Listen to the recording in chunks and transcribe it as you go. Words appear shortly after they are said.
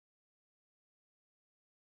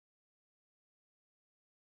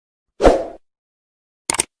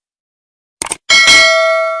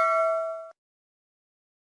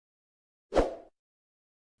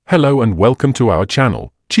Hello and welcome to our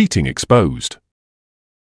channel, Cheating Exposed.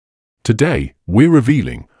 Today, we're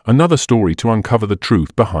revealing another story to uncover the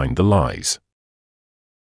truth behind the lies.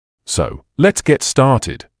 So, let's get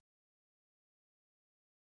started.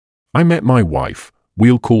 I met my wife,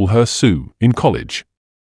 we'll call her Sue, in college.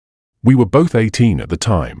 We were both 18 at the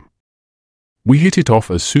time. We hit it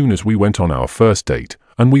off as soon as we went on our first date,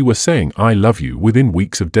 and we were saying I love you within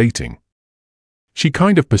weeks of dating. She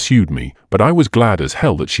kind of pursued me, but I was glad as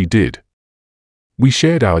hell that she did. We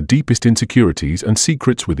shared our deepest insecurities and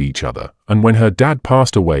secrets with each other, and when her dad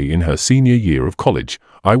passed away in her senior year of college,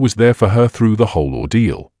 I was there for her through the whole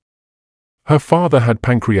ordeal. Her father had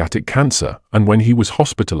pancreatic cancer, and when he was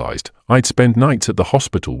hospitalized, I'd spend nights at the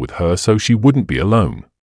hospital with her so she wouldn't be alone.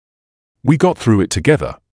 We got through it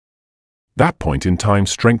together. That point in time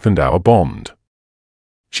strengthened our bond.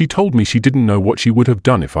 She told me she didn't know what she would have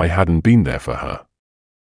done if I hadn't been there for her.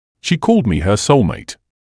 She called me her soulmate.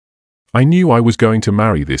 I knew I was going to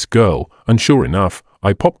marry this girl, and sure enough,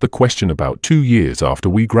 I popped the question about 2 years after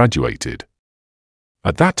we graduated.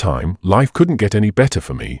 At that time, life couldn't get any better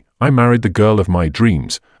for me. I married the girl of my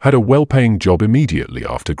dreams, had a well-paying job immediately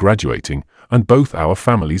after graduating, and both our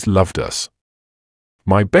families loved us.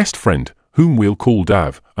 My best friend, whom we'll call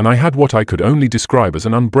Dav, and I had what I could only describe as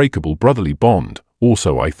an unbreakable brotherly bond,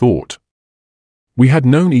 also I thought. We had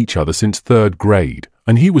known each other since 3rd grade,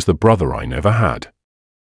 and he was the brother I never had.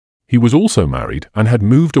 He was also married and had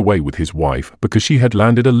moved away with his wife because she had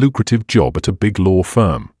landed a lucrative job at a big law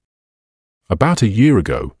firm. About a year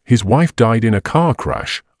ago, his wife died in a car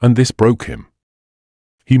crash, and this broke him.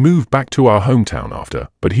 He moved back to our hometown after,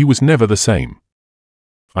 but he was never the same.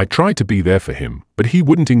 I tried to be there for him, but he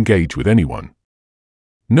wouldn't engage with anyone.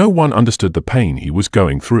 No one understood the pain he was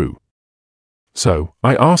going through. So,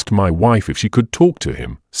 I asked my wife if she could talk to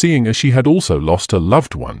him, seeing as she had also lost a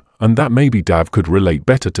loved one, and that maybe Dav could relate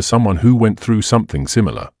better to someone who went through something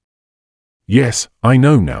similar. Yes, I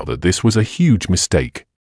know now that this was a huge mistake.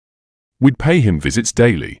 We'd pay him visits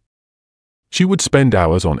daily. She would spend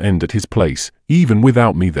hours on end at his place, even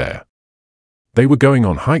without me there. They were going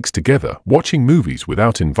on hikes together, watching movies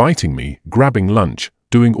without inviting me, grabbing lunch,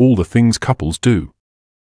 doing all the things couples do.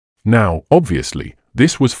 Now, obviously,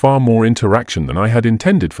 this was far more interaction than I had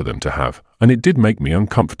intended for them to have, and it did make me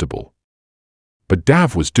uncomfortable. But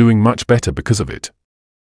Dav was doing much better because of it.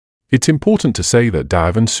 It's important to say that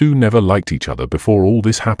Dav and Sue never liked each other before all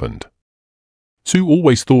this happened. Sue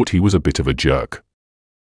always thought he was a bit of a jerk.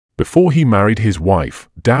 Before he married his wife,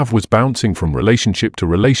 Dav was bouncing from relationship to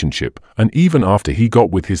relationship, and even after he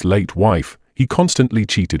got with his late wife, he constantly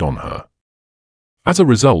cheated on her. As a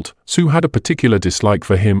result, Sue had a particular dislike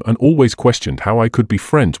for him and always questioned how I could be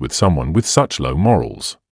friends with someone with such low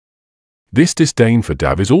morals. This disdain for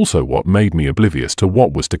Dav is also what made me oblivious to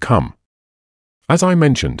what was to come. As I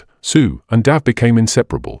mentioned, Sue and Dav became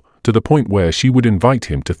inseparable, to the point where she would invite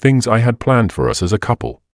him to things I had planned for us as a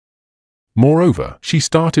couple. Moreover, she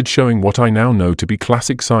started showing what I now know to be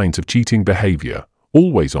classic signs of cheating behavior,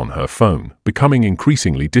 always on her phone, becoming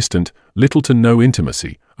increasingly distant, little to no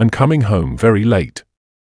intimacy, and coming home very late.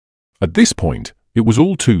 At this point, it was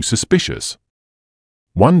all too suspicious.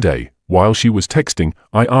 One day, while she was texting,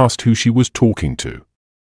 I asked who she was talking to.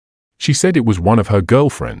 She said it was one of her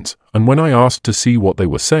girlfriends, and when I asked to see what they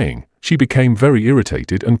were saying, she became very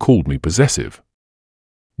irritated and called me possessive.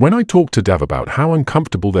 When I talked to Dav about how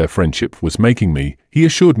uncomfortable their friendship was making me, he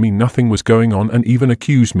assured me nothing was going on and even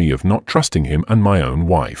accused me of not trusting him and my own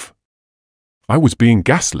wife. I was being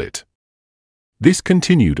gaslit. This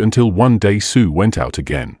continued until one day Sue went out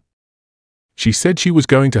again. She said she was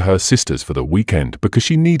going to her sister's for the weekend because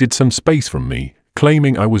she needed some space from me,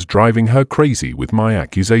 claiming I was driving her crazy with my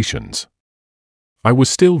accusations. I was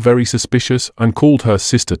still very suspicious and called her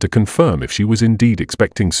sister to confirm if she was indeed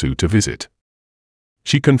expecting Sue to visit.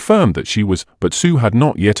 She confirmed that she was, but Sue had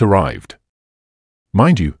not yet arrived.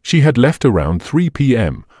 Mind you, she had left around 3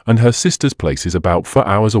 p.m., and her sister's place is about 4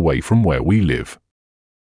 hours away from where we live.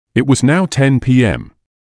 It was now 10 p.m.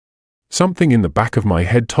 Something in the back of my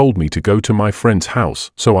head told me to go to my friend's house,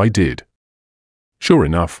 so I did. Sure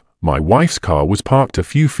enough, my wife's car was parked a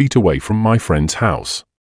few feet away from my friend's house.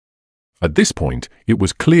 At this point, it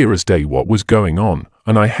was clear as day what was going on,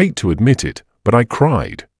 and I hate to admit it, but I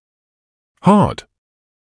cried. Hard.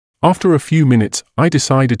 After a few minutes, I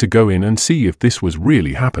decided to go in and see if this was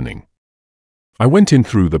really happening. I went in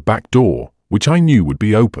through the back door, which I knew would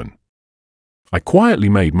be open. I quietly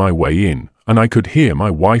made my way in, and I could hear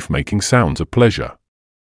my wife making sounds of pleasure.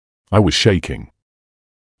 I was shaking.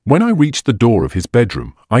 When I reached the door of his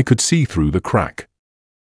bedroom, I could see through the crack.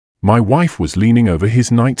 My wife was leaning over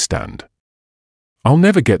his nightstand. I'll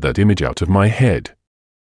never get that image out of my head.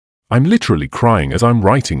 I'm literally crying as I'm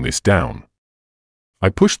writing this down. I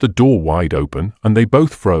pushed the door wide open and they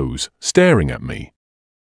both froze, staring at me.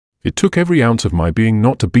 It took every ounce of my being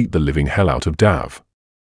not to beat the living hell out of Dav.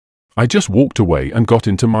 I just walked away and got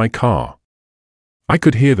into my car. I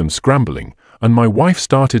could hear them scrambling, and my wife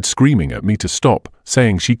started screaming at me to stop,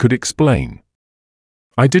 saying she could explain.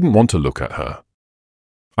 I didn't want to look at her.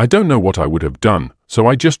 I don't know what I would have done, so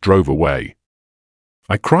I just drove away.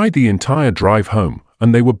 I cried the entire drive home,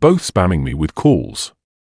 and they were both spamming me with calls.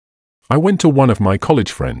 I went to one of my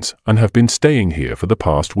college friends and have been staying here for the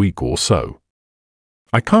past week or so.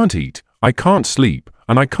 I can't eat, I can't sleep,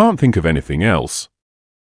 and I can't think of anything else.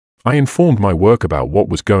 I informed my work about what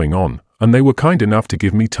was going on, and they were kind enough to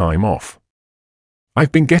give me time off.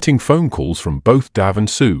 I've been getting phone calls from both Dav and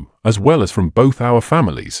Sue, as well as from both our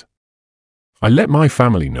families. I let my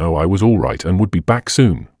family know I was all right and would be back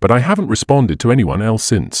soon, but I haven't responded to anyone else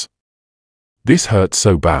since. This hurts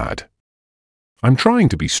so bad. I'm trying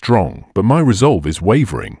to be strong, but my resolve is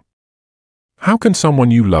wavering. How can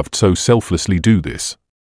someone you loved so selflessly do this?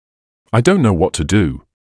 I don't know what to do.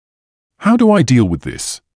 How do I deal with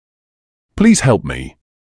this? Please help me.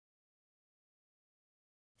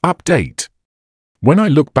 Update. When I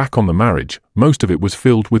look back on the marriage, most of it was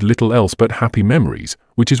filled with little else but happy memories,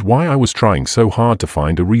 which is why I was trying so hard to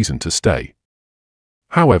find a reason to stay.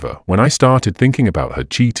 However, when I started thinking about her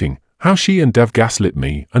cheating, how she and Dev gaslit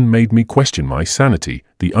me and made me question my sanity,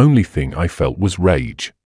 the only thing I felt was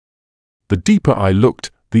rage. The deeper I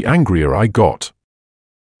looked, the angrier I got.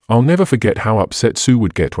 I'll never forget how upset Sue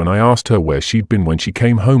would get when I asked her where she'd been when she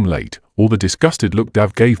came home late, or the disgusted look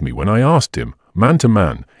Dav gave me when I asked him, man to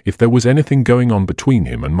man, if there was anything going on between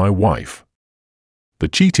him and my wife. The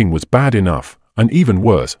cheating was bad enough, and even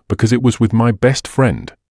worse because it was with my best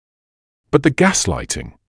friend. But the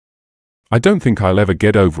gaslighting. I don't think I'll ever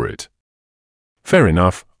get over it. Fair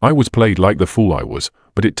enough, I was played like the fool I was,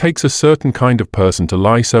 but it takes a certain kind of person to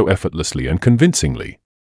lie so effortlessly and convincingly.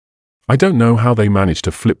 I don't know how they managed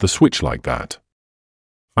to flip the switch like that.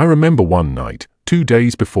 I remember one night, 2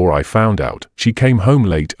 days before I found out, she came home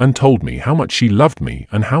late and told me how much she loved me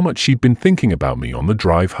and how much she'd been thinking about me on the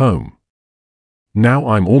drive home. Now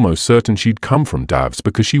I'm almost certain she'd come from Dav's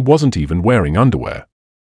because she wasn't even wearing underwear.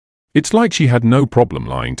 It's like she had no problem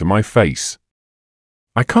lying to my face.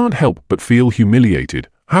 I can't help but feel humiliated.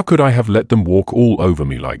 How could I have let them walk all over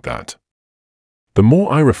me like that? The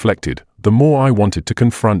more I reflected, the more I wanted to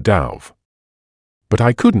confront Dav. But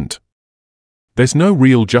I couldn't. There's no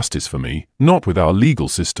real justice for me, not with our legal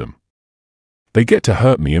system. They get to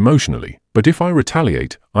hurt me emotionally, but if I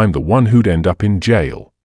retaliate, I'm the one who'd end up in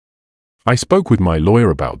jail. I spoke with my lawyer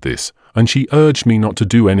about this, and she urged me not to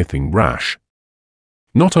do anything rash.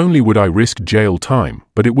 Not only would I risk jail time,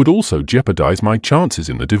 but it would also jeopardize my chances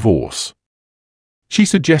in the divorce. She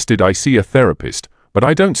suggested I see a therapist, but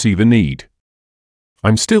I don't see the need.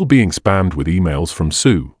 I'm still being spammed with emails from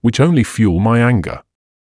Sue, which only fuel my anger.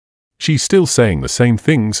 She's still saying the same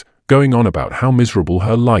things, going on about how miserable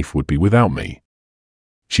her life would be without me.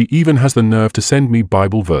 She even has the nerve to send me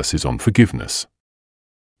Bible verses on forgiveness.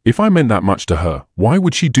 If I meant that much to her, why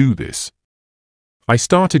would she do this? I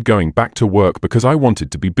started going back to work because I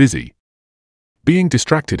wanted to be busy. Being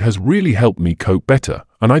distracted has really helped me cope better,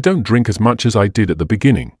 and I don't drink as much as I did at the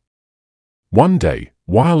beginning. One day,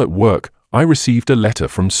 while at work, I received a letter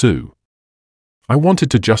from Sue. I wanted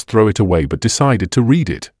to just throw it away but decided to read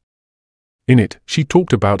it. In it, she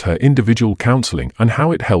talked about her individual counseling and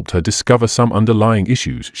how it helped her discover some underlying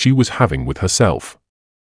issues she was having with herself.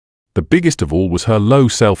 The biggest of all was her low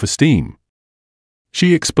self-esteem.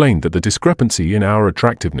 She explained that the discrepancy in our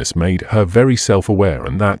attractiveness made her very self-aware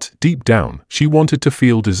and that, deep down, she wanted to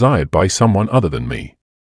feel desired by someone other than me.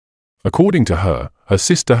 According to her, her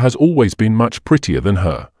sister has always been much prettier than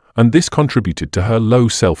her, and this contributed to her low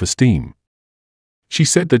self-esteem. She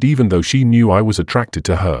said that even though she knew I was attracted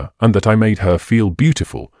to her and that I made her feel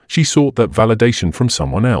beautiful, she sought that validation from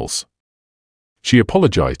someone else. She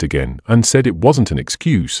apologized again and said it wasn't an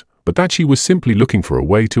excuse, but that she was simply looking for a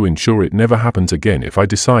way to ensure it never happens again if I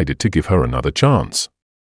decided to give her another chance.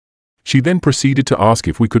 She then proceeded to ask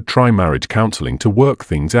if we could try marriage counseling to work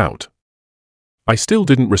things out. I still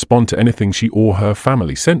didn't respond to anything she or her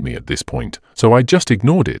family sent me at this point, so I just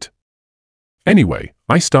ignored it. Anyway,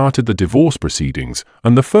 I started the divorce proceedings,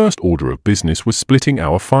 and the first order of business was splitting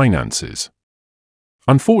our finances.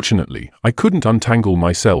 Unfortunately, I couldn't untangle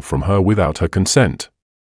myself from her without her consent.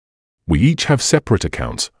 We each have separate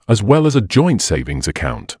accounts, as well as a joint savings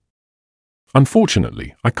account.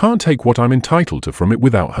 Unfortunately, I can't take what I'm entitled to from it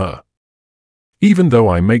without her. Even though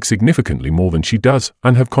I make significantly more than she does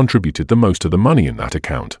and have contributed the most of the money in that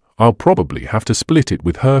account, I'll probably have to split it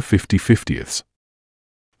with her 50/50ths.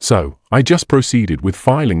 So, I just proceeded with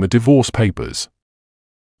filing the divorce papers.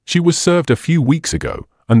 She was served a few weeks ago,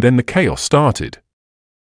 and then the chaos started.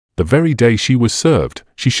 The very day she was served,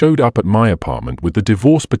 she showed up at my apartment with the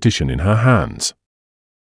divorce petition in her hands.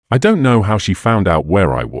 I don't know how she found out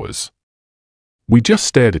where I was. We just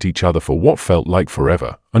stared at each other for what felt like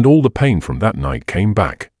forever, and all the pain from that night came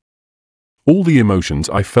back. All the emotions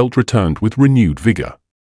I felt returned with renewed vigor.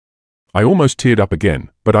 I almost teared up again,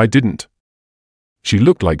 but I didn't. She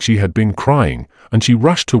looked like she had been crying, and she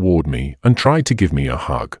rushed toward me and tried to give me a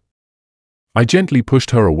hug. I gently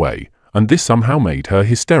pushed her away, and this somehow made her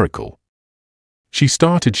hysterical. She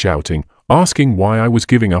started shouting, asking why I was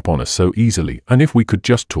giving up on us so easily and if we could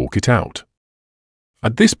just talk it out.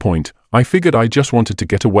 At this point, I figured I just wanted to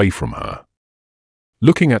get away from her.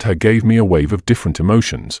 Looking at her gave me a wave of different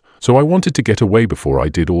emotions, so I wanted to get away before I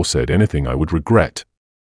did or said anything I would regret.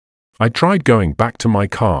 I tried going back to my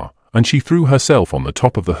car, and she threw herself on the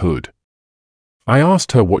top of the hood. I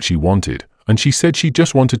asked her what she wanted, and she said she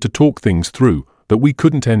just wanted to talk things through, that we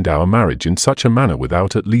couldn't end our marriage in such a manner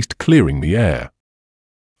without at least clearing the air.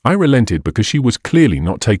 I relented because she was clearly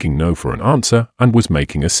not taking no for an answer and was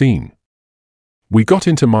making a scene. We got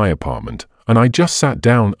into my apartment, and I just sat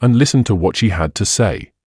down and listened to what she had to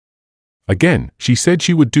say. Again, she said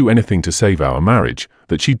she would do anything to save our marriage,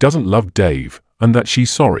 that she doesn't love Dave, and that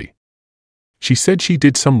she's sorry. She said she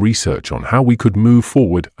did some research on how we could move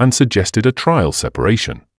forward and suggested a trial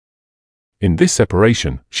separation. In this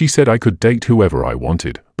separation, she said I could date whoever I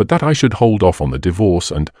wanted, but that I should hold off on the divorce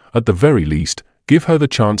and, at the very least, give her the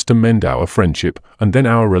chance to mend our friendship and then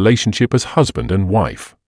our relationship as husband and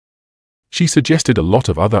wife. She suggested a lot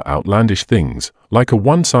of other outlandish things, like a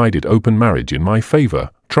one-sided open marriage in my favor,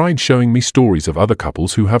 tried showing me stories of other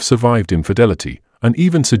couples who have survived infidelity, and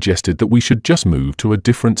even suggested that we should just move to a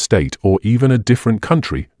different state or even a different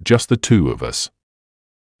country, just the two of us.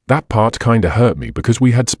 That part kinda hurt me because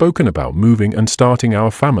we had spoken about moving and starting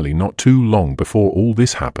our family not too long before all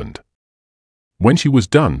this happened. When she was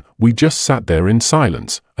done, we just sat there in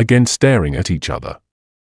silence, again staring at each other.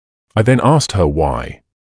 I then asked her why.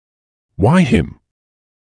 Why him?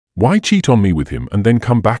 Why cheat on me with him and then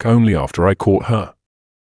come back only after I caught her?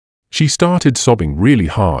 She started sobbing really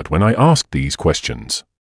hard when I asked these questions.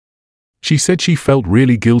 She said she felt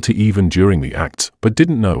really guilty even during the acts, but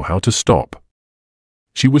didn't know how to stop.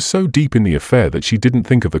 She was so deep in the affair that she didn't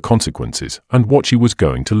think of the consequences and what she was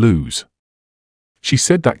going to lose. She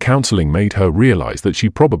said that counseling made her realize that she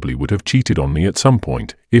probably would have cheated on me at some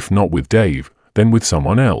point, if not with Dave, then with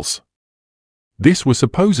someone else. This was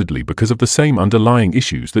supposedly because of the same underlying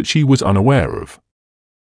issues that she was unaware of.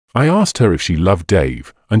 I asked her if she loved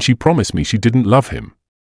Dave, and she promised me she didn't love him.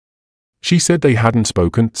 She said they hadn't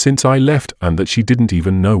spoken since I left and that she didn't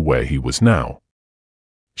even know where he was now.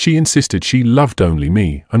 She insisted she loved only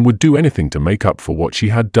me and would do anything to make up for what she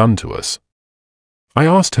had done to us. I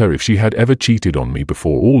asked her if she had ever cheated on me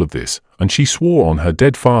before all of this, and she swore on her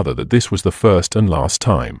dead father that this was the first and last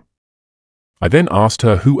time. I then asked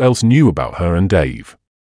her who else knew about her and Dave.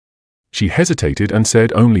 She hesitated and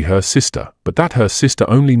said only her sister, but that her sister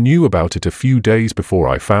only knew about it a few days before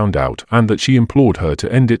I found out and that she implored her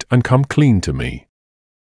to end it and come clean to me.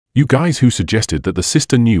 You guys who suggested that the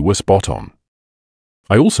sister knew were spot on.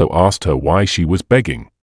 I also asked her why she was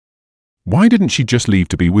begging. Why didn't she just leave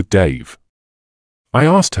to be with Dave? I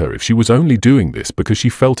asked her if she was only doing this because she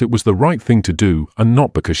felt it was the right thing to do and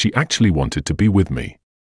not because she actually wanted to be with me.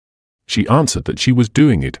 She answered that she was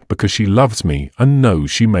doing it because she loves me and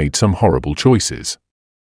knows she made some horrible choices.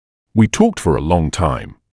 We talked for a long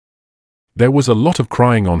time. There was a lot of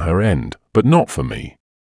crying on her end, but not for me.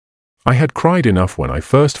 I had cried enough when I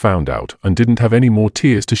first found out and didn't have any more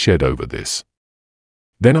tears to shed over this.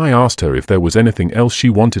 Then I asked her if there was anything else she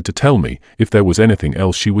wanted to tell me, if there was anything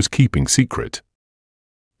else she was keeping secret.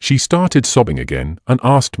 She started sobbing again and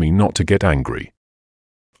asked me not to get angry.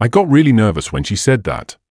 I got really nervous when she said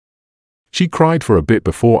that. She cried for a bit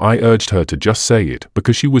before I urged her to just say it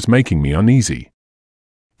because she was making me uneasy.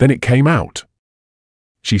 Then it came out.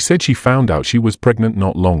 She said she found out she was pregnant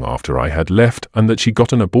not long after I had left and that she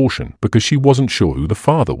got an abortion because she wasn't sure who the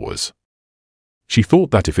father was. She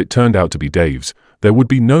thought that if it turned out to be Dave's, there would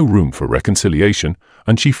be no room for reconciliation,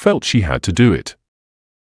 and she felt she had to do it.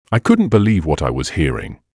 I couldn't believe what I was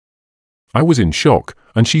hearing. I was in shock,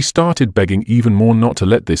 and she started begging even more not to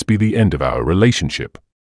let this be the end of our relationship.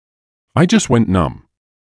 I just went numb.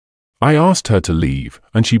 I asked her to leave,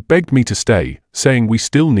 and she begged me to stay, saying we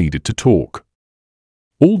still needed to talk.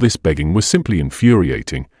 All this begging was simply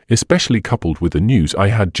infuriating, especially coupled with the news I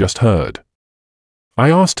had just heard. I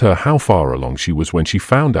asked her how far along she was when she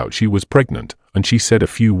found out she was pregnant, and she said a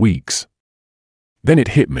few weeks. Then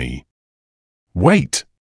it hit me. Wait!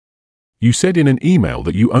 You said in an email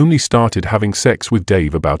that you only started having sex with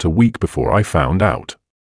Dave about a week before I found out.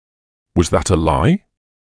 Was that a lie?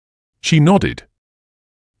 She nodded.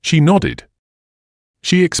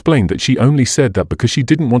 She explained that she only said that because she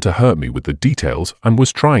didn't want to hurt me with the details and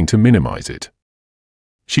was trying to minimize it.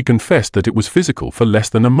 She confessed that it was physical for less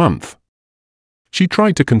than a month. She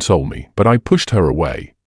tried to console me, but I pushed her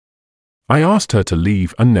away. I asked her to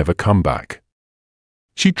leave and never come back.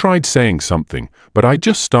 She tried saying something, but I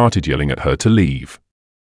just started yelling at her to leave.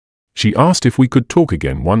 She asked if we could talk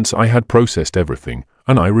again once I had processed everything,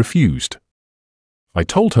 and I refused. I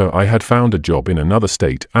told her I had found a job in another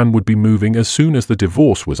state and would be moving as soon as the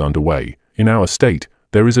divorce was underway. In our state,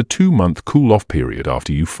 there is a 2-month cool-off period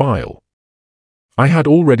after you file. I had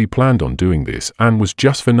already planned on doing this and was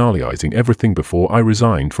just finalizing everything before I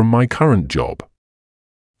resigned from my current job.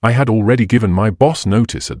 I had already given my boss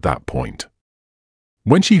notice at that point.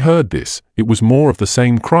 When she heard this, it was more of the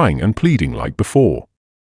same crying and pleading like before.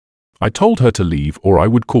 I told her to leave or I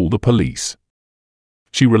would call the police.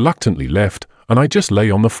 She reluctantly left, and I just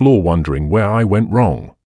lay on the floor wondering where I went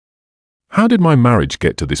wrong. How did my marriage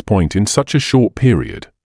get to this point in such a short period?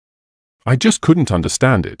 I just couldn't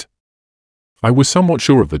understand it. I was somewhat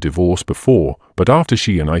sure of the divorce before, but after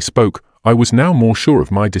she and I spoke, I was now more sure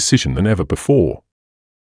of my decision than ever before.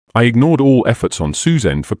 I ignored all efforts on Sue's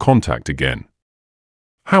end for contact again.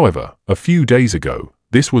 However, a few days ago,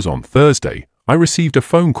 this was on Thursday, I received a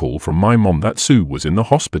phone call from my mom that Sue was in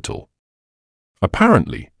the hospital.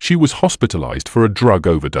 Apparently, she was hospitalized for a drug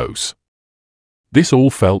overdose. This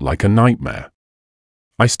all felt like a nightmare.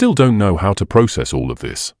 I still don't know how to process all of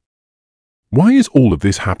this. Why is all of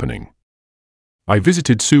this happening? I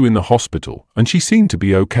visited Sue in the hospital, and she seemed to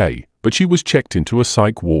be okay, but she was checked into a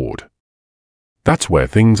psych ward. That's where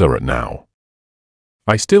things are at now.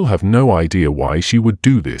 I still have no idea why she would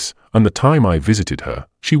do this, and the time I visited her,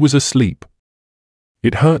 she was asleep.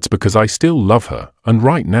 It hurts because I still love her, and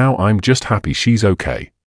right now I'm just happy she's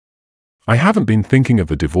okay. I haven't been thinking of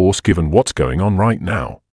the divorce given what's going on right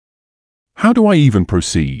now. How do I even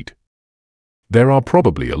proceed? There are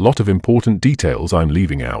probably a lot of important details I'm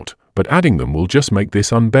leaving out, but adding them will just make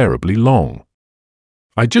this unbearably long.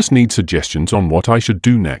 I just need suggestions on what I should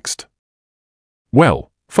do next. Well,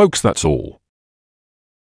 folks, that's all.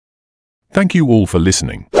 Thank you all for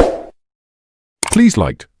listening. Please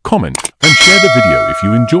like, comment, and share the video if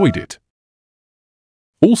you enjoyed it.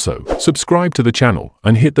 Also, subscribe to the channel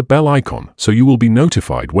and hit the bell icon so you will be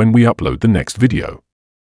notified when we upload the next video.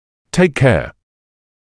 Take care.